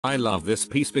I love this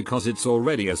piece because it's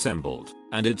already assembled,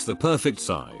 and it's the perfect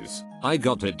size. I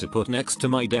got it to put next to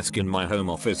my desk in my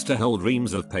home office to hold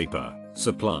reams of paper,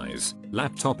 supplies,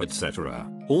 laptop etc.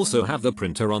 Also have the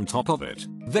printer on top of it.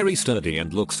 Very sturdy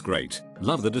and looks great.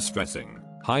 Love the distressing.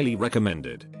 Highly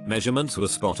recommended. Measurements were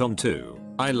spot on too.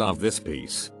 I love this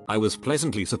piece. I was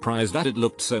pleasantly surprised that it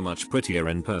looked so much prettier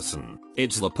in person.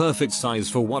 It's the perfect size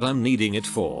for what I'm needing it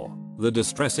for. The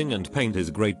distressing and paint is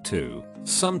great too.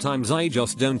 Sometimes I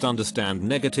just don't understand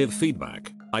negative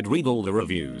feedback. I'd read all the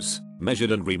reviews,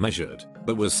 measured and remeasured,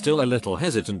 but was still a little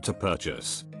hesitant to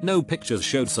purchase. No pictures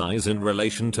showed size in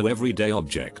relation to everyday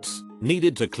objects.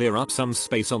 Needed to clear up some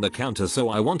space on the counter, so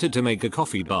I wanted to make a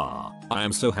coffee bar. I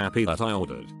am so happy that I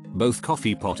ordered. Both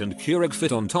coffee pot and Keurig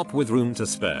fit on top with room to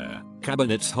spare.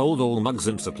 Cabinets hold all mugs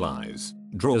and supplies.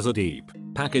 Drawers are deep.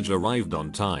 Package arrived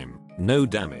on time. No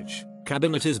damage.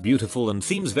 Cabinet is beautiful and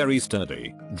seems very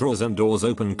sturdy. Drawers and doors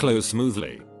open close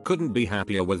smoothly. Couldn't be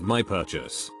happier with my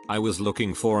purchase. I was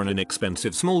looking for an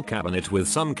inexpensive small cabinet with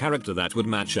some character that would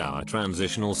match our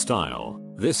transitional style.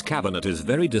 This cabinet is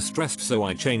very distressed, so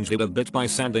I changed it a bit by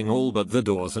sanding all but the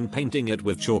doors and painting it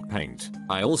with chalk paint.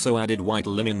 I also added white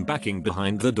linen backing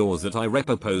behind the doors that I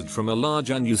repurposed from a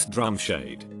large unused drum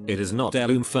shade. It is not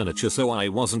heirloom furniture, so I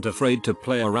wasn't afraid to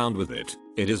play around with it.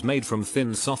 It is made from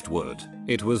thin soft wood.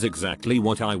 It was exactly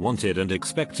what I wanted and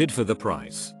expected for the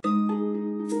price.